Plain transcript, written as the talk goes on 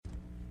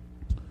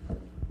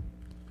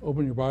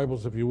Open your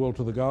Bibles, if you will,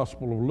 to the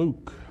Gospel of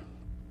Luke.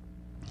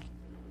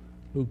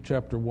 Luke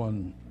chapter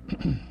 1.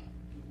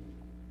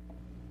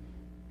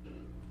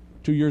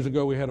 2 years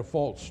ago, we had a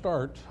false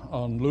start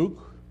on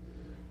Luke.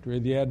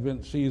 During the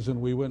Advent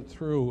season, we went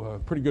through a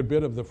pretty good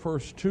bit of the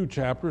first two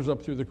chapters up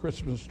through the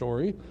Christmas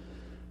story.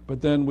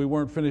 But then we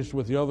weren't finished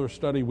with the other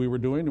study we were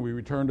doing, and we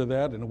returned to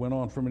that, and it went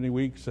on for many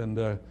weeks,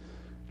 and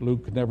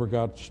Luke never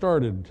got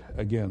started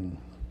again.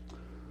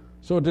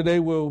 So today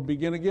we'll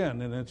begin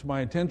again, and it's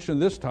my intention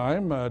this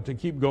time to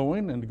keep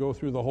going and to go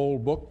through the whole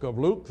book of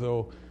Luke,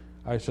 though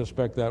I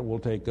suspect that will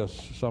take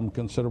us some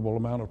considerable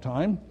amount of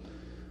time.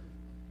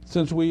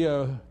 Since we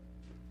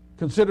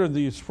considered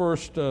these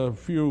first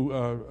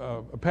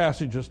few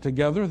passages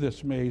together,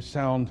 this may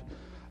sound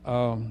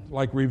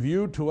like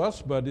review to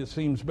us, but it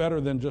seems better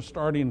than just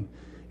starting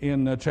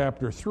in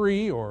chapter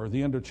 3 or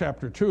the end of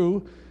chapter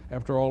 2.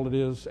 After all, it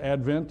is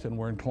Advent, and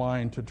we're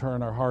inclined to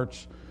turn our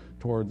hearts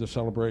toward the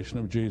celebration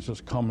of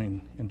Jesus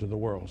coming into the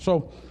world.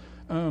 So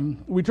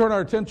we turn our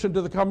attention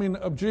to the coming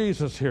of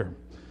Jesus here.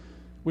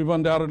 We've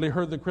undoubtedly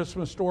heard the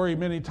Christmas story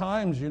many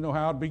times. You know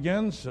how it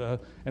begins.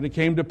 And it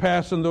came to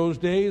pass in those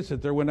days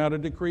that there went out a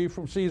decree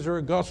from Caesar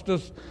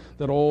Augustus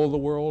that all the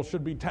world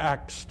should be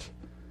taxed.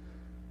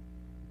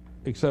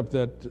 Except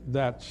that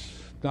that's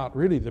not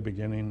really the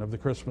beginning of the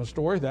Christmas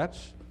story.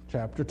 That's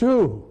chapter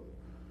 2.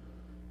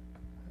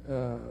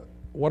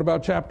 What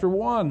about chapter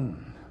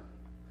 1?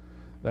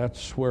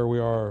 That's where we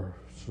are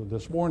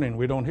this morning.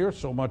 We don't hear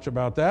so much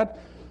about that,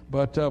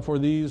 but for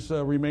these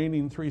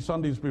remaining 3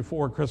 Sundays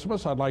before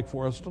Christmas, I'd like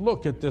for us to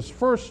look at this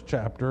first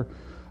chapter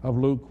of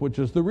Luke, which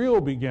is the real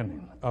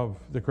beginning of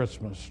the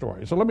Christmas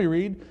story. So let me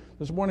read.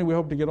 This morning we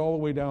hope to get all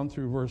the way down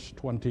through verse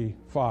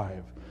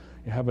 25.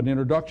 You have an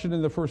introduction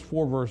in the first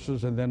 4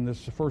 verses, and then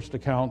this first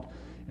account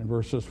in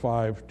verses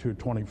 5 to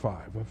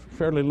 25. A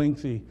fairly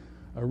lengthy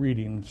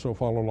reading, so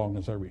follow along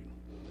as I read.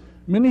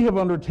 Many have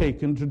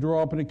undertaken to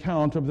draw up an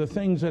account of the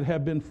things that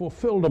have been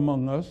fulfilled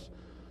among us,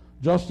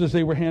 just as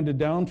they were handed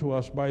down to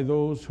us by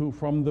those who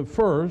from the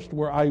first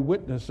were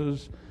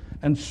eyewitnesses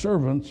and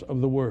servants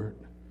of the word.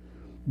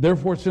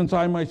 Therefore, since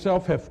I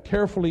myself have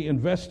carefully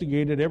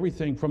investigated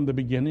everything from the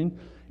beginning,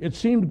 it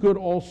seemed good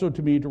also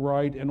to me to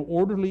write an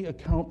orderly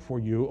account for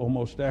you, O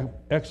most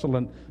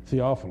excellent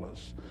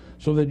Theophilus,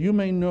 so that you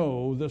may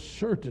know the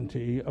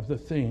certainty of the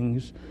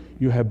things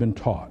you have been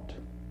taught.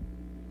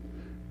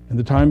 In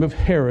the time of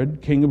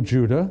Herod, king of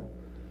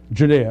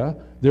Judea,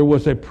 there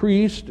was a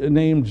priest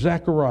named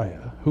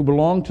Zechariah who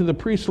belonged to the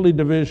priestly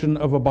division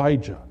of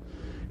Abijah.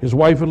 His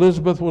wife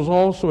Elizabeth was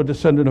also a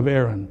descendant of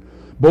Aaron.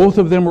 Both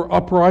of them were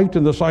upright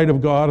in the sight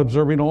of God,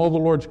 observing all the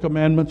Lord's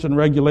commandments and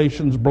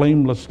regulations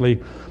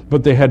blamelessly,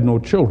 but they had no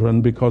children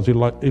because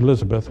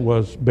Elizabeth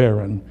was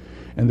barren,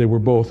 and they were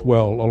both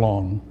well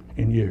along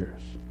in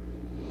years.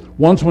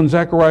 Once when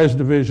Zechariah's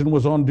division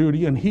was on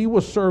duty and he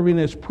was serving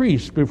as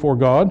priest before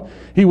God,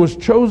 he was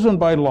chosen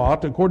by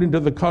Lot, according to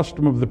the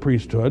custom of the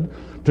priesthood,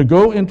 to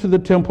go into the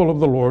temple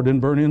of the Lord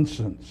and burn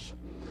incense.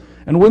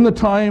 And when the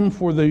time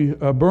for the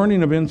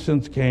burning of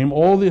incense came,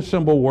 all the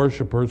assembled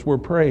worshipers were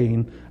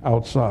praying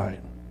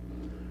outside.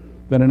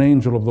 Then an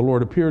angel of the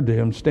Lord appeared to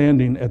him,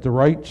 standing at the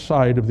right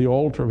side of the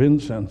altar of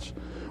incense.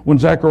 When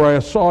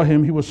Zechariah saw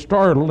him, he was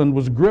startled and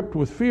was gripped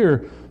with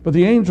fear. But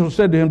the angel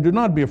said to him, "Do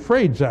not be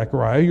afraid,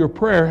 Zechariah. Your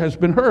prayer has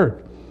been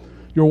heard.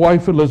 Your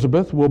wife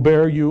Elizabeth will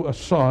bear you a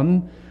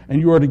son,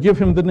 and you are to give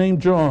him the name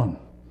John.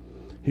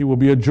 He will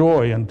be a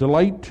joy and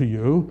delight to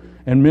you,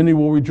 and many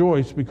will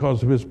rejoice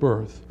because of his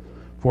birth.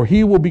 For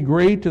he will be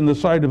great in the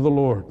sight of the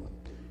Lord.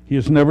 He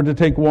is never to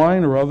take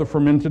wine or other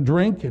fermented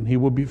drink, and he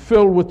will be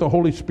filled with the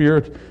Holy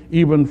Spirit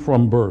even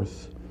from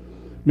birth.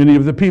 Many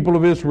of the people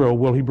of Israel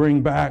will he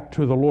bring back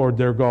to the Lord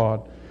their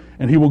God.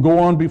 And he will go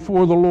on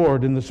before the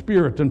Lord in the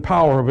spirit and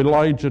power of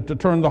Elijah to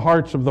turn the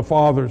hearts of the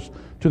fathers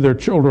to their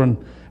children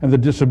and the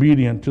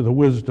disobedient to the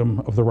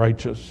wisdom of the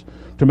righteous,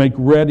 to make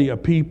ready a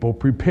people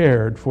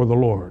prepared for the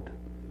Lord."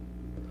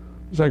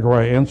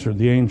 Zechariah answered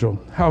the angel,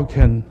 "How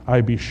can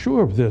I be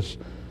sure of this?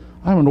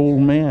 I'm an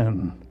old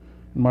man,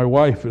 and my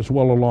wife is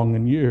well along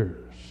in years."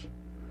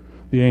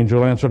 The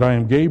angel answered, "I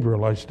am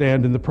Gabriel. I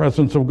stand in the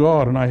presence of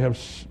God, and I have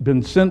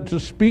been sent to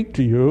speak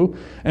to you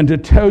and to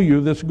tell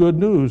you this good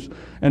news.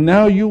 And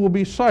now you will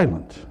be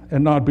silent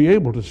and not be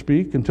able to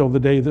speak until the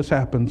day this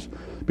happens,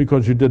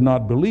 because you did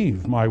not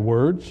believe my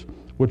words,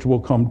 which will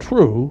come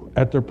true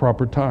at their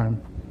proper time."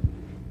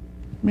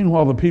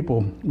 Meanwhile, the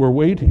people were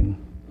waiting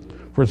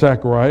for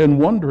Zechariah and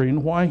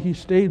wondering why he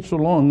stayed so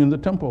long in the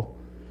temple.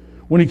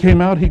 When he came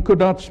out, he could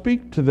not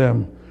speak to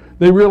them.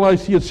 They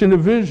realized he had seen a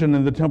vision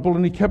in the temple,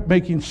 and he kept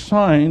making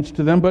signs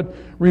to them, but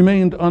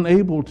remained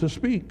unable to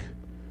speak.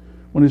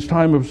 When his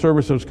time of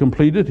service was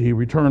completed, he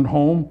returned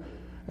home.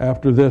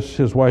 After this,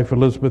 his wife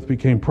Elizabeth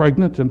became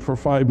pregnant, and for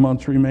 5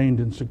 months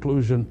remained in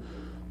seclusion.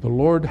 "The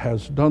Lord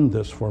has done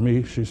this for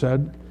me," she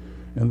said.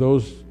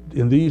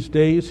 In these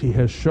days he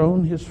has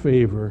shown his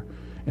favor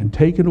and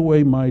taken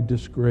away my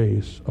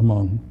disgrace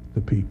among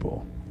the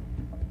people."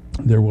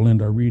 There will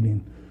end our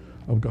reading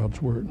of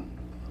God's Word.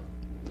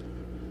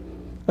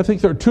 I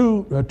think there are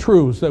two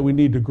truths that we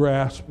need to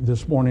grasp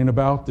this morning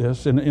about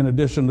this, in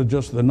addition to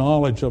just the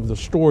knowledge of the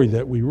story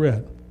that we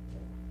read.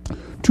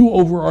 Two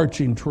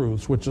overarching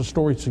truths which the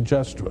story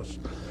suggests to us.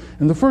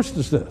 And the first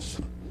is this,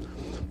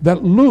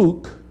 that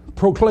Luke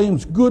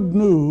proclaims good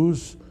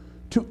news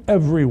to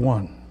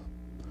everyone.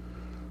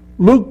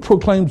 Luke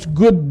proclaims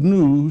good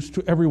news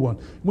to everyone.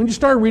 When you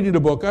start reading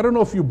a book, I don't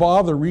know if you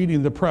bother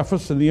reading the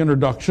preface and the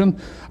introduction.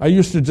 I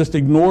used to just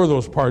ignore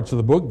those parts of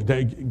the book,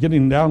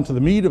 getting down to the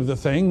meat of the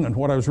thing and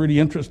what I was really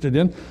interested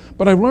in.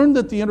 But I've learned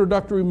that the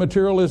introductory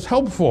material is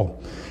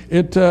helpful.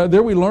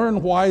 There we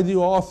learn why the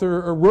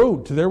author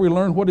wrote. There we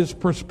learn what his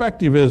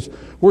perspective is,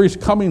 where he's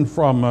coming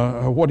from,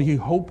 what he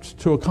hoped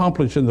to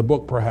accomplish in the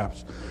book,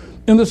 perhaps.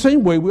 In the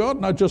same way, we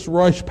ought not just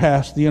rush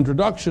past the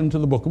introduction to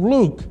the book of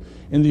Luke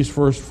in these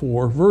first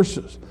 4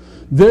 verses.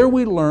 There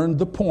we learn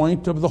the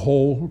point of the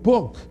whole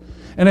book.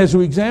 And as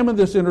we examine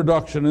this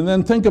introduction and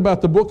then think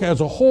about the book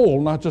as a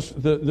whole, not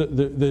just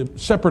the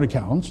separate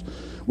accounts,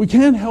 we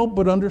can't help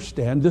but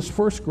understand this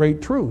first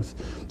great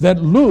truth,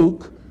 that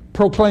Luke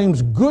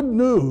proclaims good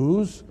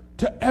news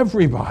to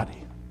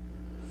everybody.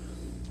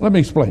 Let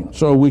me explain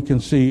so we can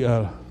see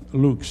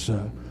Luke's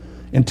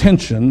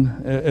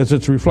intention as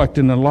it's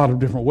reflected in a lot of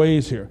different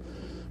ways here.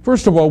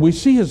 First of all, we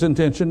see his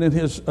intention in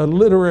his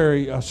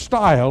literary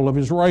style of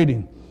his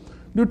writing.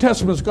 New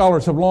Testament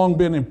scholars have long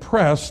been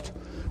impressed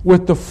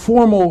with the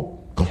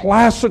formal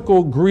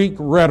classical Greek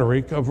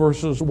rhetoric of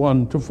verses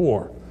 1 to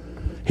 4.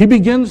 He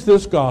begins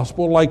this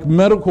gospel like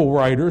medical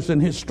writers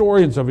and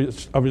historians of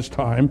his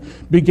time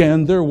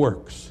began their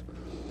works.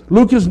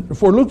 Luke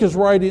is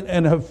writing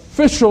an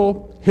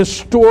official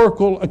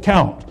historical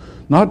account,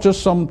 not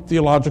just some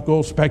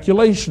theological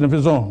speculation of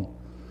his own.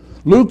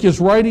 Luke is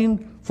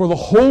writing for the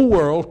whole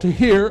world to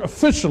hear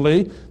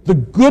officially the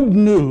good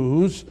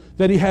news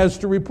that he has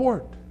to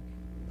report.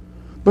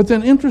 But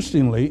then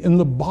interestingly, in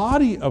the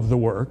body of the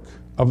work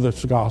of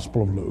this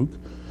Gospel of Luke,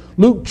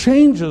 Luke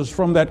changes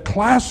from that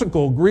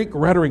classical Greek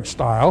rhetoric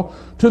style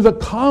to the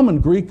common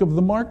Greek of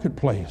the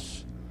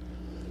marketplace,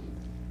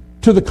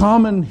 to the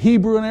common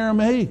Hebrew and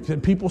Aramaic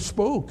that people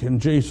spoke in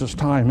Jesus'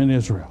 time in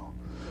Israel.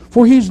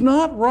 For he's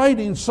not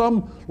writing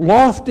some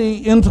lofty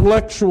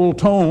intellectual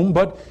tome,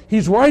 but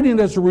he's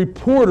writing as a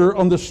reporter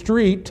on the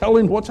street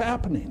telling what's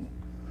happening.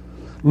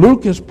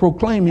 Luke is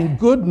proclaiming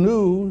good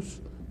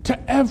news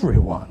to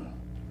everyone.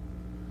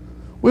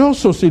 We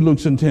also see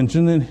Luke's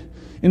intention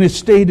in his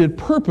stated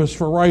purpose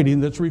for writing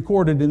that's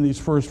recorded in these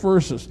first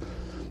verses.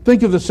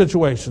 Think of the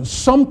situation.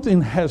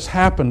 Something has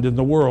happened in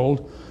the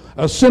world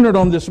centered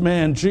on this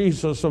man,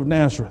 Jesus of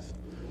Nazareth.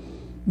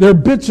 There are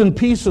bits and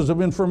pieces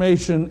of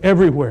information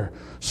everywhere.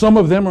 Some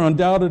of them are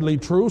undoubtedly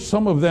true.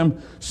 Some of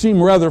them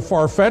seem rather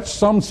far-fetched.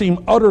 Some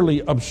seem utterly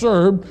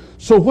absurd.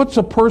 So what's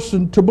a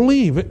person to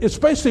believe?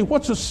 Especially,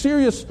 what's a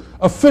serious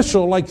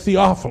official like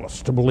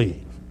Theophilus to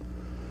believe?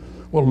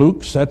 Well,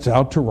 Luke sets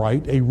out to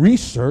write a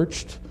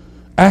researched,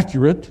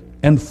 accurate,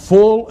 and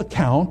full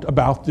account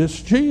about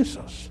this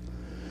Jesus.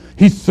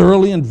 He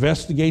thoroughly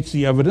investigates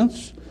the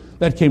evidence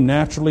that came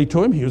naturally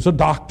to him. He was a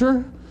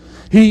doctor.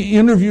 He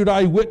interviewed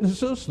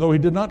eyewitnesses, though he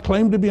did not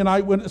claim to be an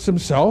eyewitness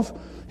himself.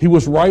 He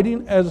was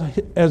writing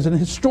as an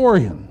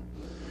historian.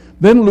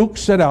 Then Luke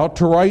set out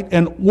to write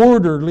an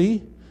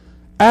orderly,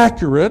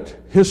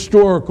 accurate,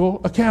 historical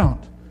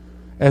account,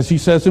 as he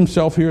says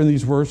himself here in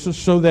these verses,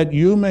 so that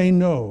you may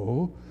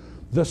know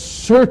the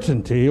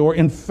certainty or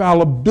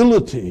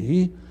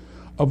infallibility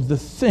of the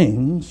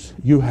things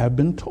you have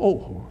been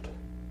told.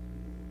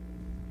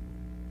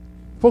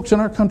 Folks, in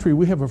our country,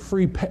 we have a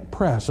free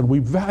press, and we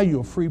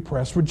value a free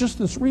press for just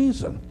this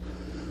reason.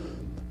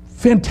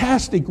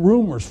 Fantastic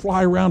rumors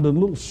fly around in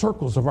little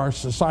circles of our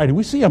society.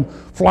 We see them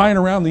flying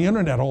around the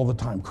internet all the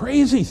time.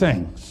 Crazy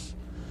things.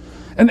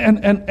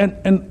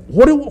 And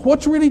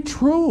what's really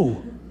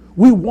true?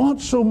 We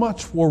want so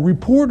much for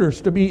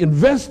reporters to be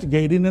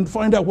investigating and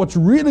find out what's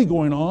really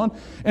going on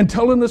and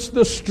telling us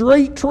the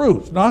straight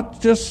truth,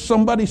 not just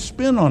somebody's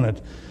spin on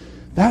it.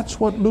 That's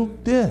what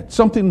Luke did.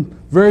 Something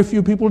very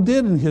few people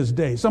did in his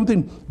day.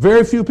 Something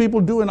very few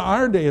people do in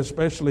our day,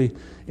 especially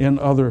in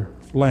other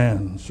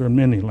lands or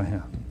many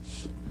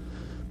lands.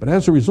 But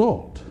as a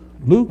result,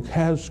 Luke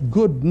has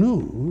good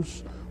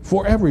news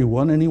for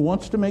everyone, and he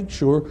wants to make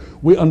sure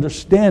we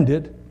understand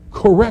it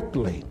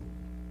correctly.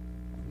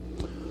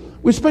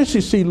 We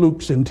especially see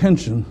Luke's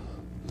intention,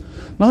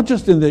 not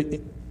just in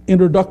the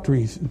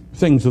introductory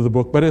things of the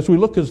book, but as we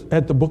look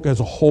at the book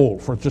as a whole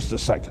for just a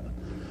second.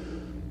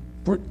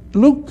 For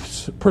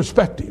Luke's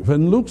perspective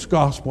and Luke's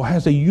gospel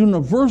has a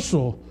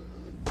universal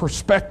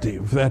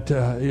perspective that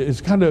is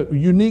kind of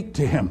unique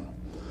to him.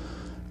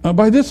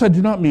 By this, I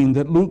do not mean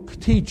that Luke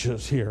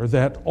teaches here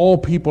that all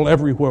people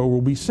everywhere will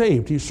be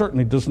saved. He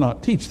certainly does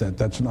not teach that.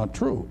 That's not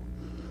true.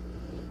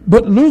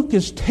 But Luke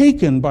is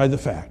taken by the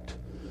fact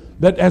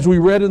that, as we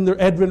read in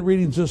the Advent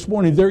readings this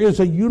morning, there is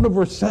a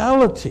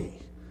universality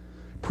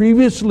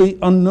previously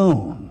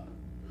unknown.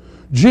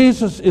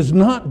 Jesus is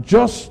not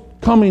just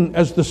coming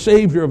as the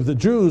Savior of the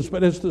Jews,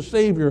 but as the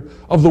Savior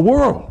of the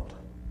world.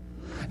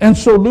 And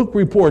so Luke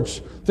reports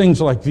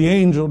things like, the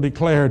angel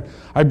declared,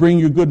 I bring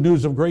you good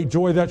news of great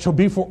joy that shall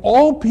be for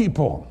all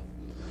people.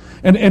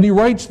 And he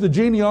writes the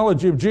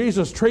genealogy of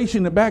Jesus,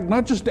 tracing it back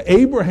not just to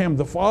Abraham,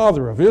 the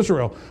father of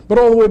Israel, but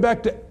all the way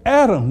back to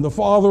Adam, the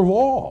father of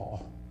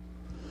all.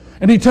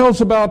 And he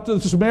tells about the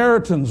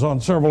Samaritans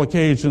on several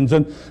occasions,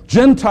 and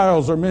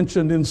Gentiles are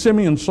mentioned in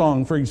Simeon's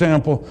song, for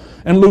example.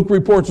 And Luke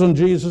reports on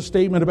Jesus'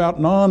 statement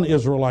about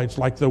non-Israelites,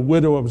 like the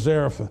widow of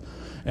Zarephath,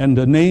 and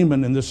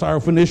Naaman, and the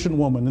Syrophoenician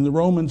woman, and the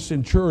Roman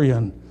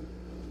centurion.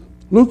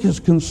 Luke is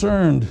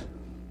concerned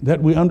that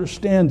we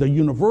understand the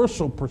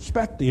universal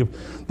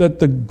perspective that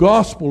the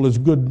gospel is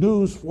good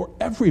news for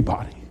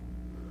everybody.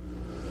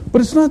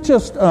 But it's not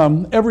just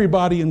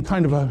everybody in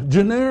kind of a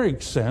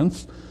generic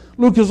sense.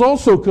 Luke is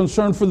also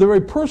concerned for the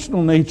very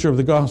personal nature of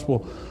the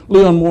gospel.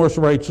 Leon Morris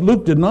writes,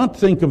 Luke did not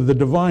think of the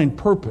divine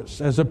purpose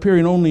as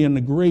appearing only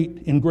in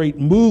great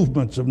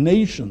movements of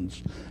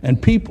nations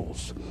and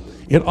peoples.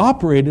 It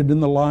operated in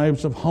the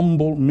lives of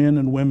humble men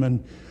and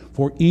women,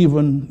 for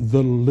even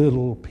the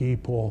little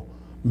people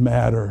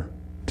matter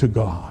to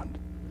God.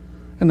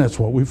 And that's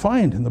what we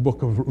find in the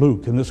book of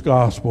Luke, in this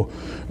gospel.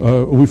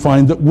 We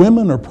find that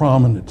women are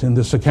prominent in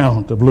this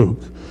account of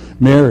Luke.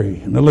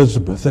 Mary and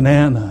Elizabeth and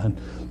Anna and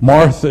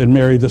Martha and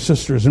Mary, the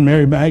sisters, and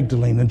Mary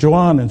Magdalene and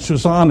Joanna and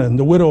Susanna and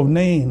the widow of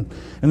Nain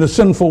and the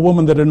sinful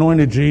woman that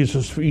anointed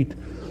Jesus' feet.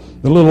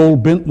 The little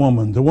old bent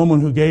woman, the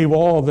woman who gave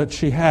all that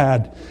she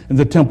had in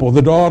the temple,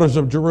 the daughters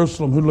of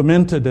Jerusalem who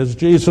lamented as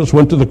Jesus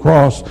went to the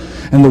cross,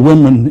 and the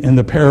women in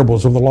the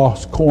parables of the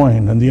lost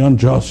coin and the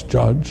unjust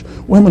judge.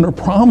 Women are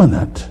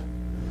prominent.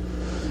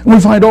 And we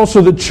find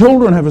also that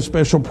children have a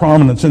special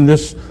prominence in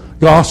this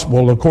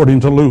gospel, according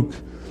to Luke.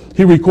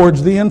 He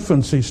records the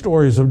infancy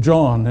stories of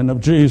John and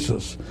of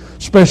Jesus.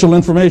 Special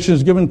information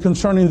is given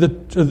concerning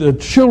the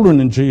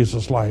children in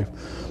Jesus' life.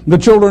 The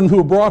children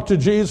who are brought to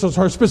Jesus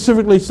are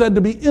specifically said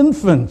to be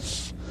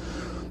infants.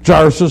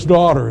 Jairus'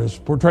 daughter is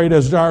portrayed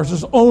as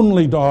Jairus'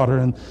 only daughter,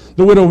 and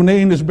the widow of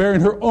Nain is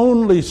bearing her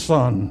only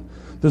son.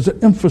 There's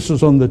an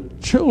emphasis on the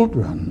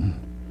children.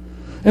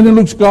 And in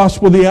Luke's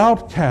gospel, the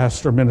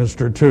outcasts are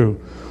ministered to.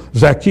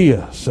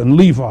 Zacchaeus and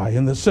Levi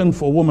and the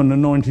sinful woman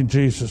anointing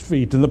Jesus'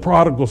 feet and the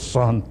prodigal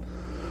son.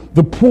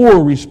 The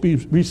poor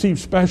receive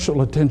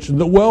special attention.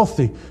 The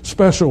wealthy,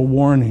 special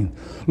warning.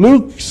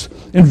 Luke's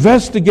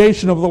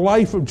investigation of the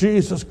life of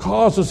Jesus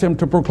causes him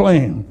to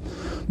proclaim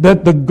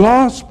that the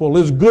gospel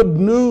is good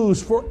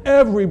news for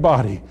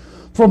everybody,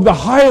 from the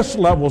highest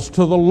levels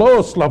to the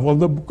lowest level,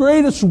 the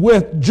greatest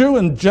width, Jew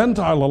and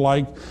Gentile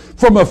alike,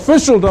 from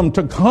officialdom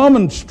to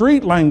common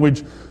street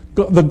language.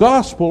 The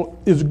gospel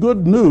is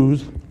good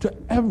news to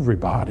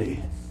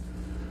everybody.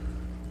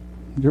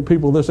 Dear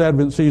people, this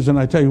Advent season,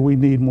 I tell you, we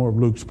need more of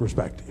Luke's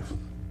perspective.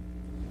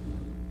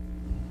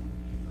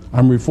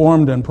 I'm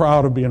reformed and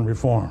proud of being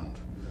reformed.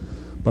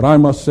 But I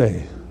must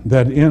say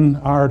that in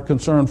our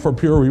concern for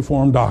pure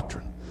Reformed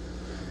doctrine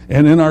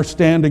and in our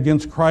stand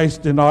against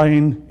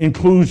Christ-denying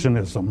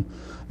inclusionism,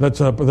 that's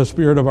the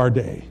spirit of our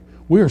day,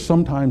 we are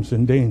sometimes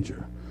in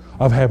danger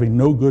of having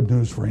no good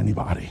news for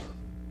anybody.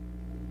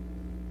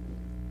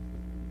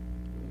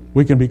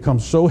 We can become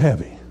so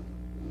heavy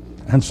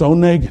and so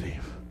negative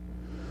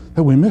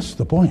that we miss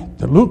the point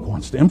that Luke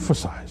wants to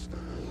emphasize,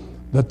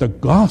 that the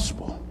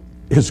gospel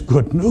is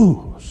good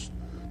news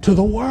to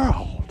the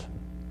world.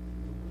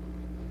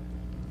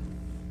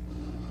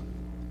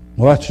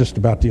 Well, that's just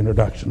about the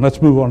introduction.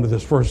 Let's move on to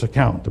this first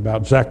account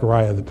about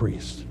Zechariah the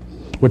priest,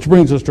 which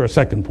brings us to our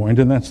second point,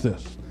 and that's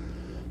this,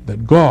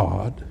 that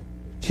God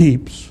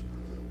keeps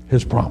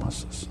his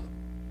promises.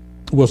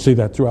 We'll see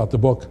that throughout the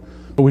book,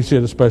 but we see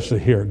it especially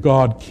here.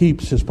 God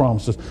keeps his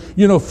promises.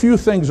 You know, few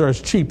things are as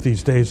cheap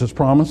these days as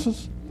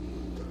promises.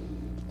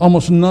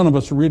 Almost none of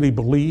us really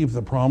believe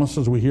the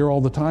promises we hear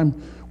all the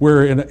time.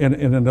 We're in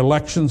an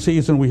election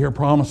season. We hear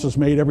promises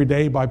made every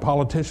day by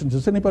politicians.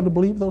 Does anybody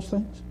believe those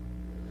things?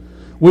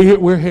 We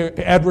hear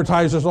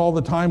advertisers all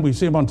the time. We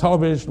see them on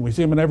television. We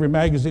see them in every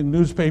magazine,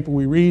 newspaper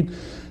we read.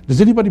 Does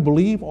anybody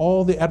believe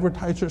all the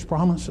advertisers'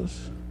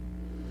 promises?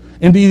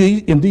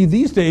 Indeed,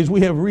 these days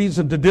we have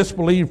reason to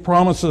disbelieve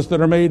promises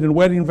that are made in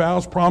wedding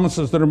vows,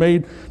 promises that are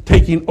made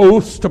taking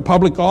oaths to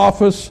public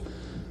office.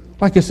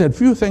 Like I said,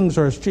 few things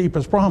are as cheap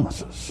as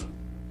promises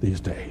these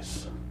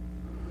days.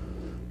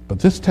 But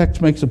this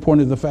text makes a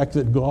point of the fact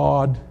that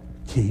God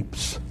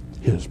keeps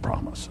his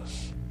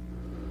promises.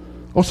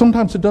 Oh,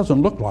 sometimes it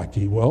doesn't look like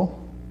he will.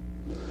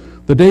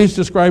 The days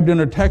described in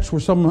our text were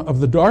some of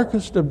the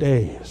darkest of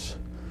days.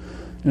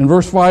 In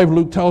verse 5,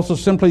 Luke tells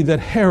us simply that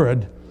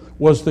Herod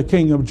was the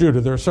king of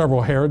Judah. There are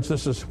several Herods.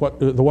 This is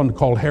the one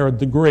called Herod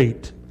the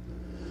Great.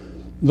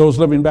 Those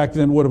living back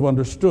then would have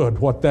understood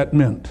what that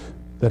meant,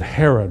 that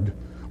Herod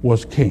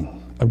was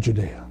king of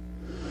Judea.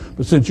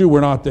 But since you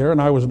were not there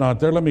and I was not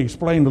there, let me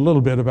explain a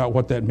little bit about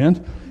what that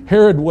meant.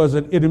 Herod was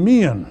an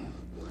Idumean.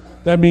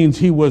 That means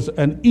he was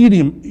an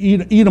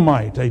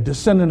Edomite, a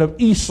descendant of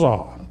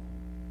Esau.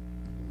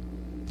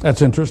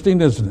 That's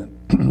interesting, isn't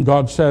it?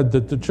 God said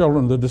that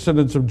the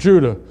descendants of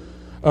Judah,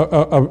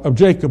 of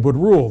Jacob would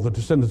rule, the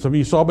descendants of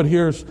Esau. But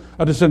here's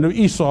a descendant of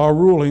Esau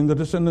ruling the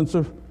descendants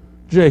of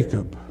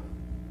Jacob.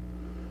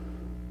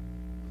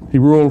 He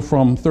ruled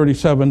from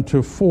 37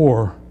 to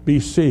 4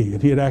 BC,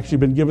 and he had actually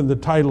been given the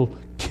title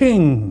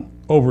king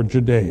over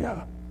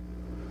Judea.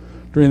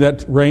 During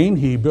that reign,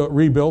 he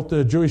rebuilt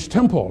the Jewish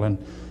temple, and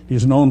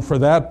he's known for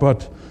that,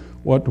 but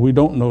what we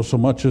don't know so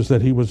much is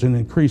that he was an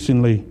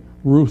increasingly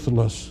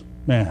ruthless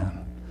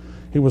man.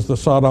 He was the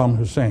Saddam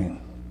Hussein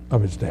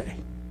of his day.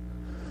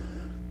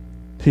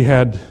 He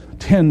had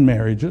 10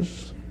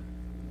 marriages.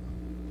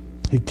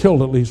 He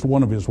killed at least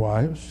one of his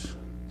wives.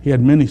 He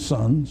had many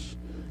sons.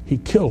 He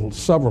killed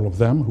several of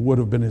them who would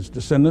have been his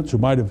descendants, who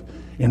might have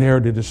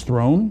inherited his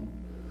throne,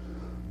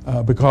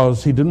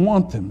 because he didn't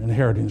want them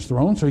inheriting his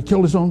throne, so he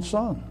killed his own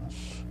sons.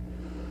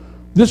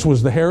 This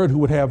was the Herod who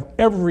would have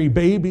every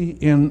baby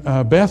in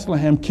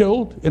Bethlehem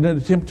killed in an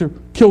attempt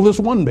to kill this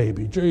one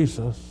baby,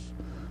 Jesus.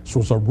 This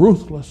was a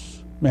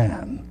ruthless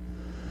man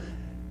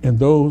in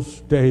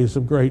those days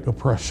of great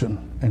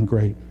oppression and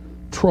great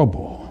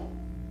trouble.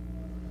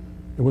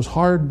 It was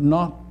hard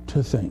not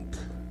to think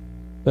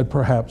that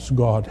perhaps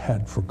God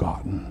had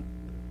forgotten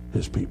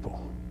his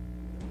people.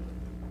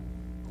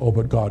 Oh,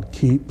 but God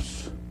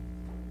keeps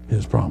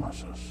his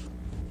promises.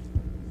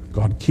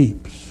 God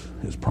keeps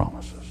his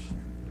promises.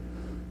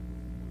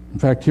 In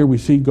fact, here we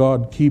see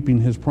God keeping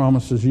his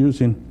promises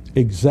using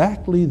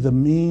exactly the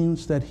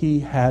means that he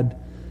had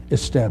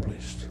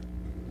established.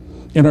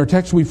 In our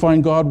text, we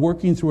find God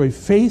working through a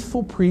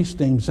faithful priest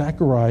named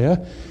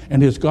Zechariah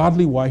and his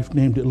godly wife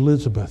named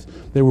Elizabeth.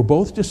 They were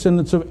both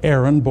descendants of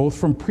Aaron, both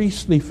from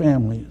priestly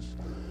families.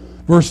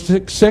 Verse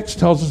 6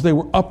 tells us they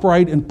were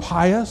upright and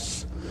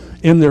pious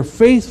in their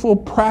faithful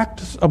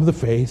practice of the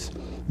faith,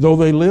 though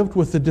they lived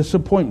with the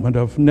disappointment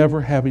of never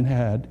having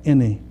had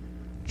any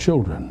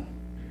children.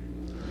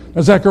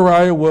 Now,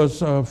 Zechariah was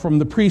from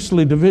the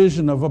priestly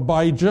division of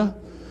Abijah.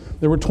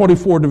 There were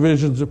 24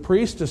 divisions of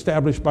priests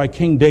established by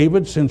King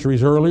David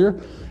centuries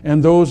earlier,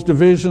 and those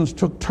divisions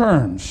took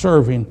turns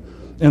serving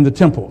in the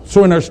temple.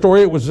 So in our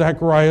story, it was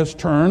Zechariah's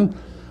turn,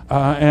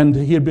 and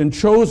he had been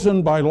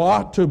chosen by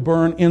lot to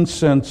burn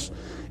incense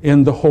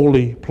in the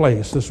holy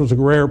place. This was a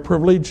rare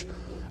privilege.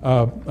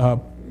 A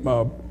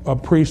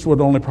priest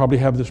would only probably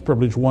have this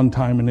privilege one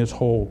time in his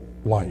whole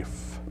life.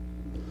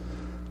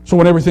 So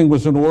when everything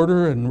was in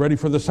order and ready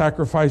for the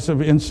sacrifice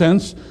of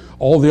incense,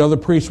 all the other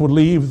priests would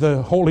leave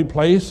the holy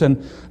place,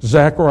 and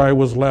Zechariah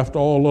was left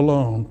all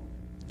alone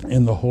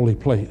in the holy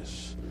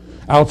place.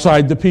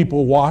 Outside, the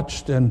people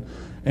watched and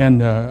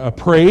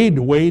prayed,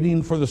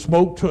 waiting for the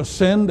smoke to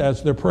ascend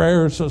as their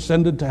prayers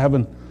ascended to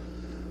heaven.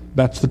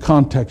 That's the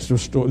context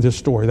of this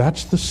story.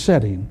 That's the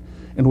setting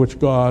in which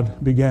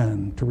God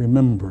began to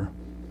remember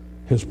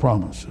his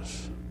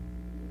promises.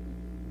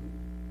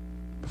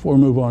 Before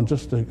we move on,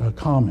 just a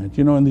comment.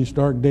 You know, in these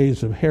dark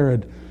days of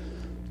Herod,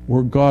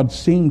 where God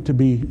seemed to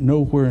be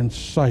nowhere in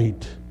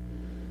sight,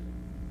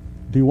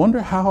 do you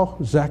wonder how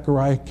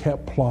Zechariah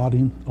kept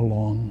plodding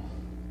along,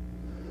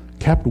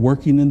 kept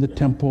working in the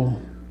temple,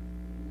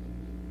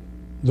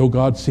 though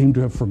God seemed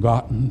to have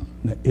forgotten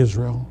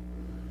Israel?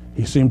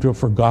 He seemed to have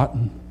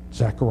forgotten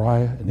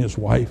Zechariah and his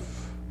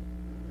wife.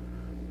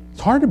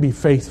 It's hard to be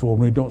faithful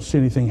when we don't see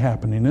anything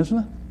happening, isn't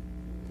it?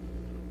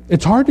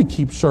 It's hard to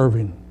keep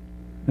serving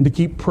and to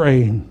keep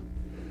praying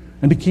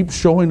and to keep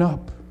showing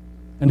up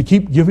and to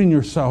keep giving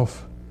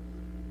yourself.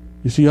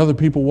 You see other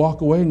people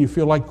walk away and you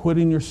feel like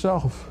quitting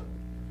yourself.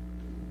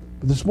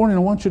 But this morning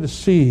I want you to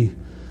see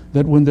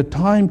that when the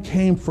time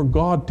came for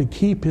God to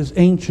keep his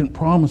ancient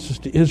promises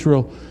to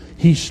Israel,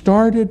 he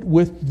started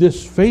with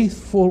this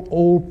faithful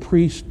old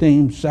priest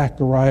named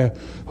Zechariah,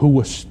 who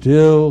was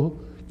still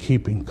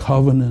keeping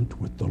covenant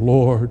with the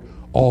Lord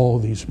all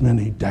these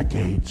many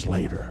decades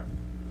later.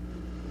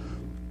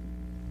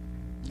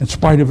 In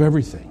spite of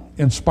everything,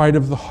 in spite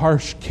of the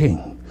harsh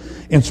king,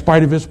 in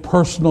spite of his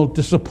personal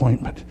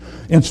disappointment,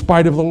 in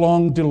spite of the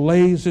long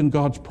delays in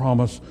God's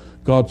promise,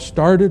 God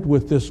started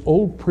with this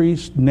old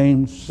priest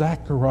named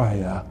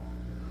Zechariah,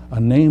 a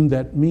name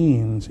that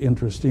means,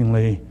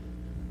 interestingly,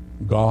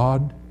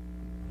 God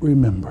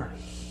remembers.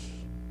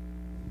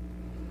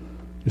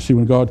 You see,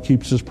 when God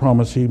keeps his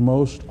promise, he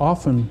most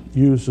often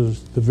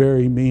uses the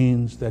very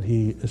means that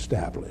he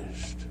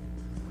established.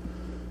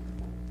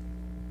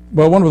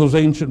 Well, one of those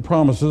ancient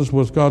promises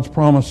was God's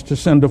promise to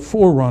send a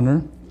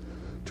forerunner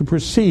to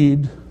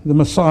precede the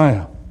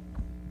Messiah.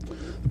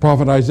 The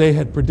prophet Isaiah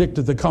had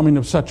predicted the coming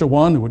of such a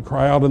one who would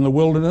cry out in the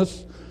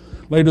wilderness.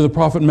 Later, the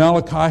prophet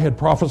Malachi had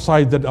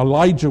prophesied that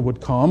Elijah would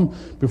come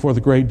before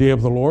the great day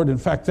of the Lord. In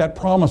fact, that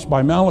promise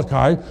by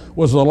Malachi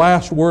was the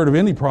last word of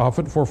any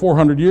prophet for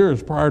 400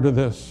 years prior to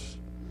this.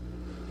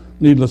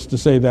 Needless to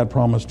say, that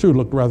promise too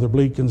looked rather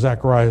bleak in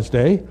Zechariah's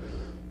day,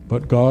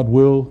 but God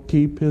will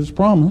keep his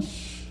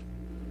promise.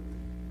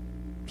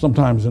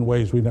 Sometimes in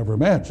ways we never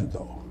imagined,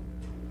 though.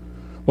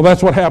 Well,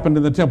 that's what happened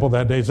in the temple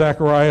that day.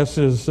 Zechariah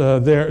is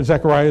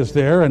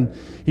there, and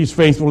he's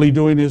faithfully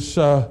doing his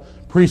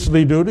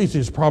priestly duties.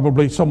 He's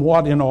probably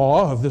somewhat in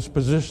awe of this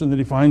position that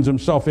he finds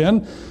himself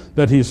in,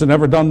 that he's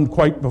never done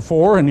quite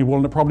before and he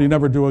will probably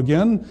never do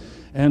again.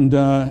 And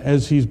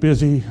as he's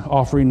busy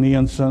offering the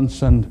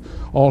incense and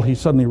all, he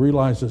suddenly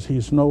realizes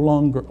he's no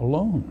longer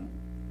alone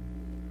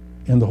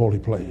in the holy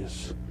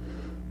place.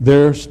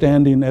 There,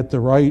 standing at the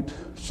right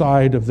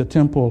side of the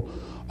temple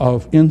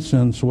of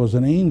incense, was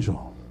an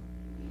angel.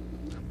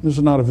 This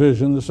is not a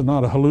vision. This is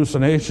not a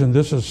hallucination.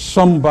 This is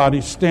somebody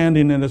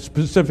standing in a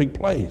specific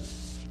place.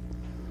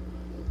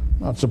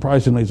 Not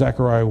surprisingly,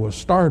 Zechariah was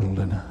startled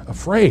and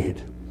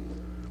afraid.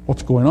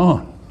 What's going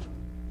on?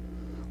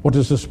 What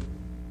does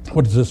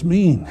this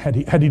mean? Had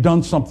he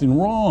done something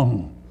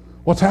wrong?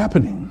 What's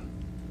happening?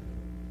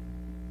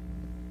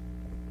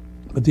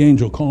 But the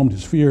angel calmed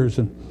his fears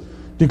and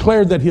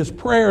declared that his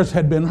prayers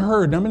had been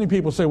heard. Now, many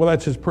people say, well,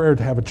 that's his prayer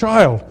to have a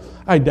child.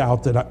 I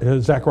doubt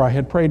that Zechariah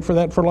had prayed for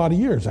that for a lot of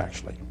years,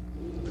 actually.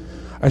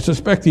 I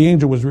suspect the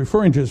angel was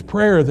referring to his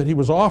prayer that he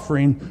was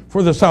offering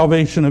for the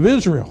salvation of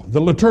Israel,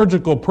 the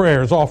liturgical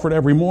prayers offered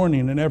every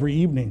morning and every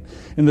evening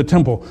in the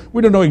temple.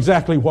 We don't know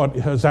exactly what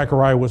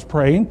Zechariah was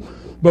praying,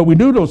 but we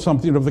do know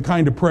something of the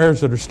kind of prayers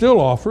that are still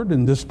offered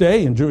in this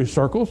day in Jewish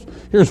circles.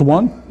 Here's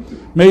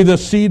one. May the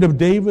seed of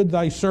David,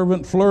 thy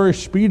servant,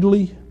 flourish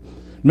speedily.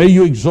 May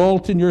you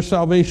exult in your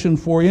salvation,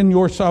 for in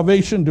your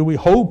salvation do we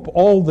hope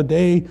all the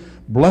day.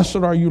 Blessed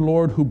are you,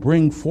 Lord, who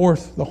bring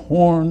forth the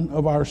horn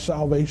of our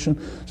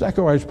salvation.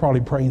 Zechariah is probably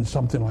praying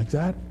something like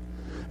that.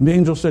 And the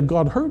angel said,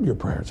 God heard your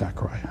prayer,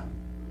 Zechariah.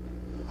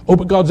 Oh,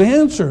 but God's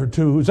answer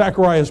to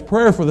Zechariah's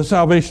prayer for the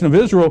salvation of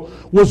Israel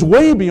was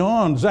way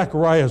beyond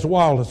Zechariah's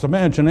wildest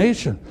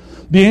imagination.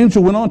 The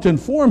angel went on to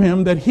inform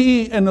him that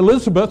he and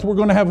Elizabeth were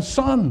going to have a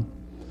son.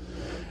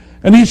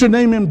 And he should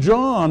name him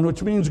John,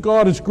 which means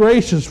God is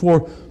gracious,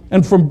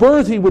 and from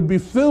birth he would be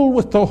filled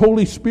with the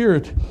Holy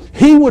Spirit.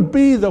 He would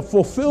be the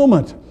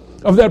fulfillment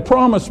of that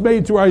promise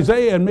made through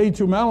Isaiah and made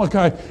through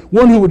Malachi,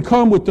 one who would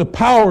come with the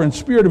power and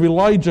spirit of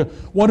Elijah,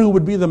 one who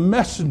would be the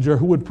messenger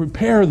who would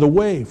prepare the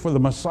way for the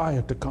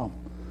Messiah to come.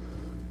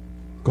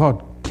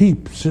 God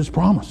keeps his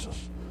promises,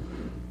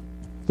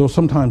 though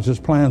sometimes his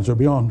plans are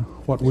beyond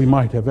what we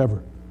might have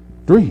ever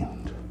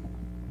dreamed.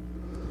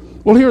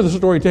 Well, here the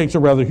story takes a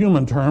rather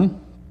human turn.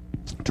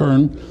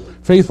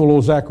 Faithful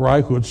old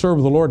Zechariah, who had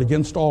served the Lord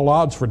against all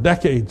odds for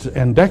decades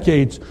and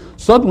decades,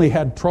 suddenly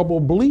had trouble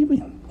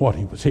believing what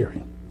he was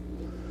hearing.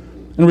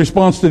 In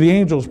response to the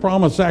angel's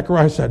promise,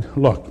 Zechariah said,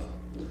 look,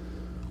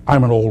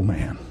 I'm an old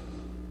man.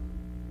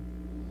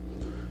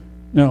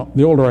 Now,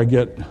 the older I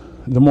get,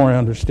 the more I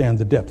understand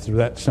the depth of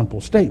that simple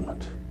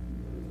statement.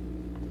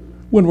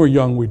 When we're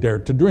young, we dare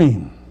to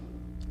dream.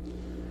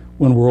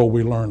 When we're old,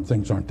 we learn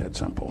things aren't that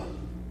simple.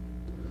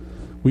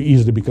 We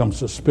easily become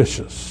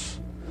suspicious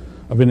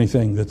of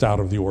anything that's out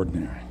of the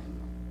ordinary.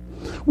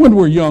 When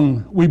we're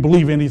young, we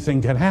believe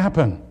anything can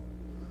happen.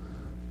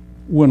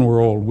 When we're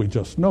old, we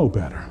just know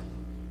better.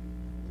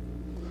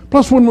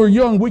 Plus, when we're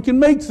young, we can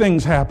make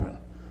things happen.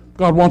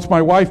 God wants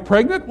my wife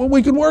pregnant? Well,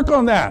 we can work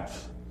on that.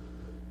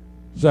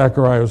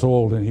 Zechariah was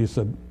old, and he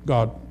said,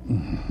 God,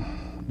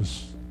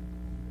 this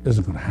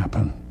isn't going to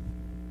happen.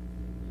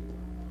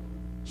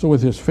 So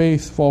with his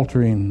faith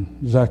faltering,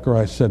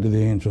 Zechariah said to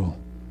the angel,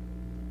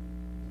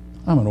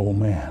 I'm an old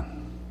man.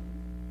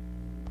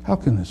 How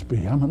can this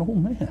be? I'm an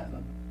old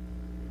man.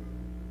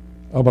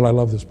 Oh, but I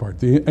love this part.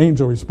 The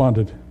angel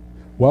responded,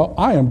 well,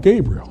 I am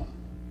Gabriel,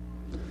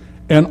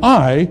 and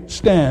I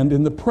stand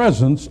in the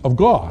presence of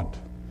God,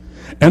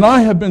 and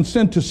I have been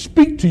sent to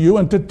speak to you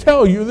and to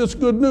tell you this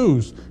good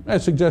news. I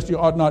suggest you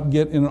ought not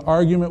get in an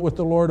argument with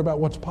the Lord about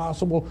what's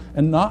possible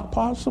and not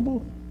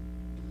possible.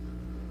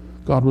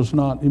 God was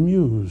not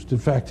amused. In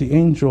fact, the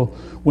angel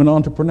went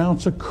on to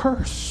pronounce a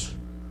curse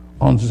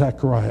on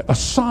Zechariah, a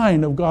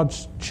sign of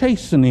God's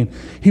chastening.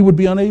 He would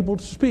be unable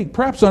to speak,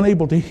 perhaps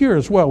unable to hear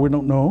as well, we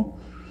don't know,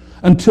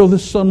 until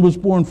this son was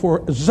born.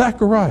 For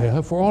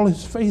Zechariah, for all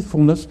his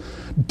faithfulness,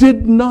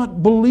 did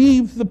not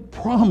believe the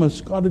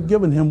promise God had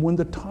given him when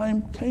the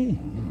time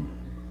came.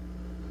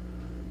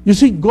 You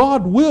see,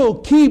 God will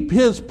keep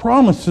his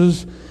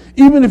promises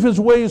even if his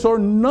ways are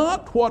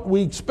not what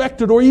we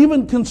expected or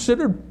even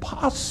considered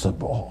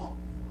possible.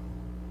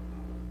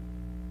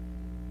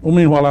 Well,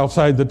 meanwhile,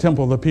 outside the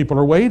temple, the people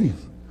are waiting.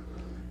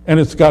 And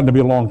it's gotten to be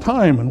a long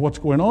time, and what's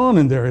going on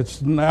in there?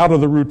 It's out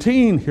of the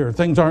routine here.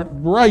 Things aren't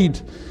right.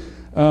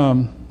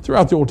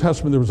 Throughout the Old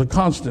Testament, there was a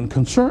constant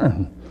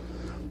concern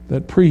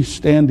that priests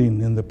standing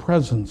in the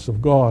presence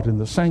of God in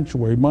the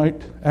sanctuary might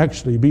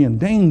actually be in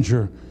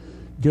danger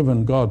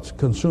given God's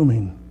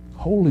consuming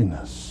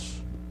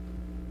holiness.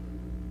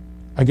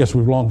 I guess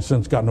we've long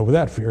since gotten over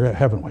that fear,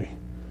 haven't we?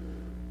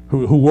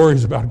 Who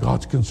worries about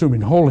God's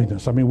consuming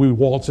holiness? I mean, we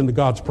waltz into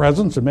God's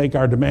presence and make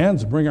our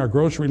demands and bring our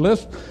grocery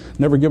list,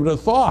 never give it a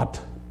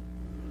thought.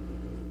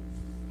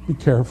 Be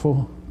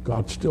careful.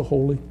 God's still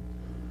holy.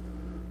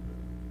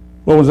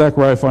 Well, when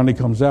Zechariah finally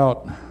comes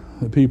out,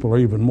 the people are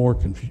even more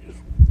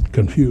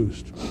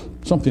confused.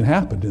 Something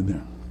happened in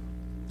there.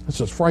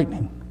 This is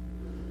frightening.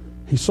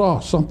 He saw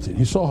something.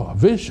 He saw a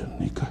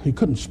vision. He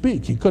couldn't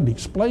speak. He couldn't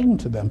explain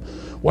to them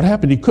what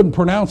happened. He couldn't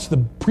pronounce the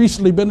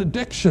priestly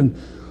benediction.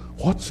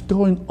 What's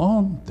going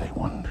on, they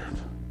wondered.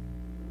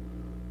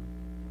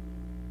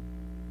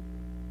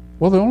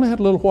 Well, they only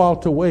had a little while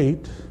to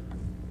wait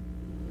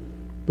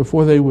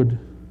before they would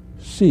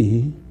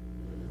see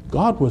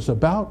God was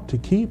about to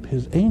keep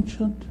his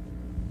ancient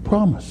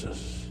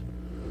promises,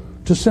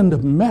 to send a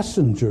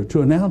messenger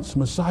to announce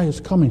Messiah's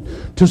coming,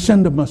 to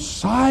send a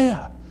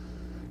Messiah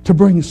to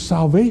bring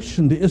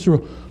salvation to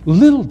Israel.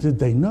 Little did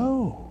they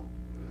know,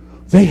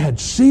 they had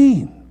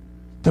seen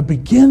the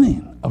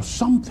beginning of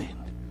something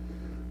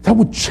that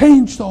would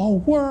change the whole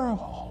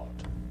world.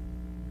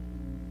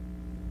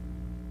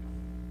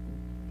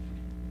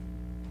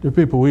 Dear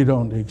people, we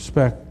don't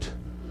expect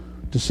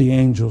to see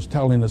angels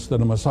telling us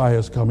that a Messiah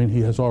is coming. He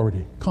has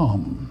already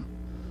come.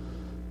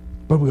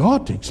 But we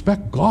ought to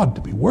expect God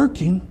to be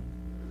working,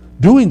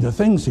 doing the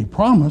things he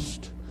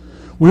promised.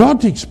 We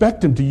ought to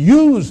expect him to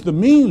use the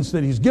means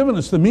that he's given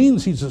us, the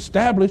means he's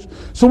established.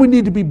 So we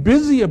need to be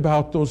busy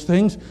about those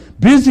things,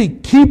 busy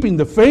keeping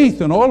the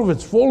faith in all of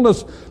its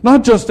fullness,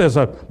 not just as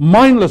a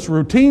mindless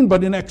routine,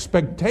 but in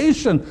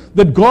expectation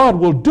that God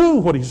will do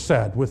what he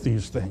said with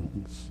these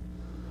things.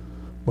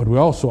 But we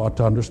also ought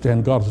to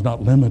understand God is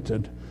not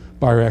limited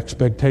by our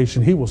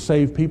expectation. He will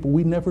save people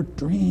we never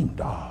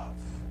dreamed of.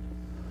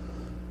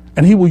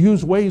 And he will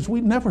use ways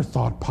we never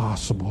thought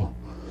possible.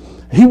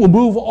 He will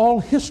move all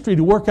history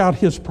to work out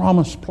his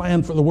promised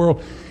plan for the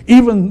world,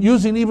 even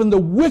using the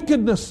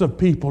wickedness of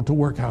people to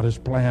work out his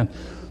plan.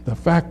 The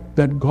fact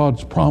that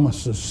God's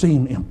promises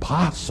seem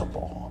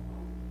impossible,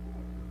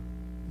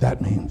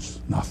 that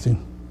means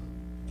nothing.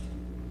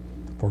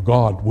 For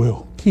God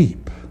will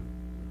keep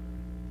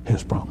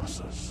his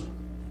promises.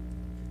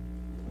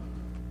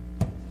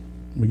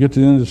 When we get to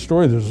the end of the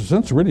story, there's a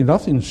sense really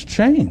nothing's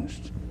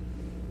changed.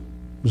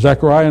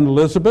 Zechariah and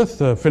Elizabeth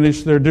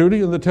finish their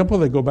duty in the temple.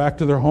 They go back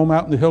to their home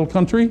out in the hill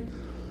country.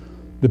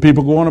 The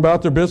people go on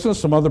about their business.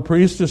 Some other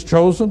priest is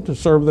chosen to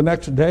serve the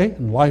next day,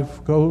 and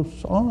life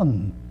goes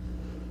on.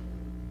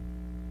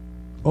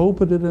 Oh,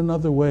 but in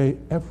another way,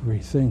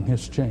 everything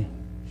has changed.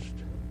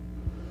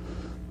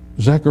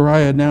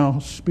 Zechariah, now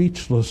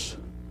speechless,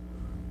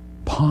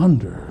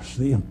 ponders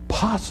the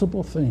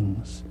impossible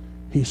things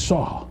he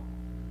saw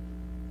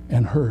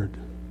and heard.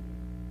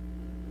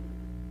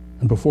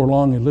 And before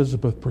long,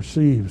 Elizabeth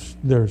perceives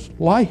there's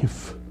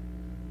life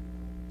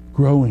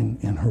growing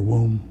in her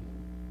womb.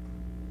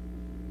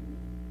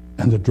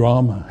 And the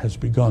drama has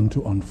begun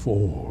to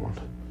unfold,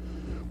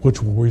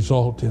 which will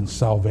result in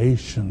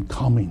salvation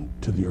coming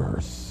to the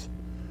earth.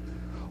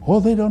 Oh,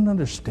 they don't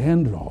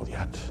understand it all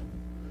yet.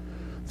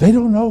 They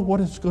don't know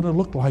what it's going to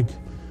look like.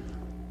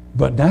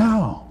 But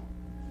now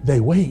they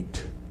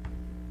wait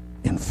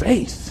in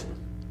faith.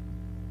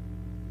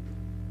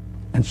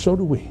 And so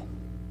do we.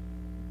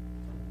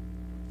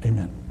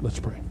 Amen. Let's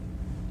pray.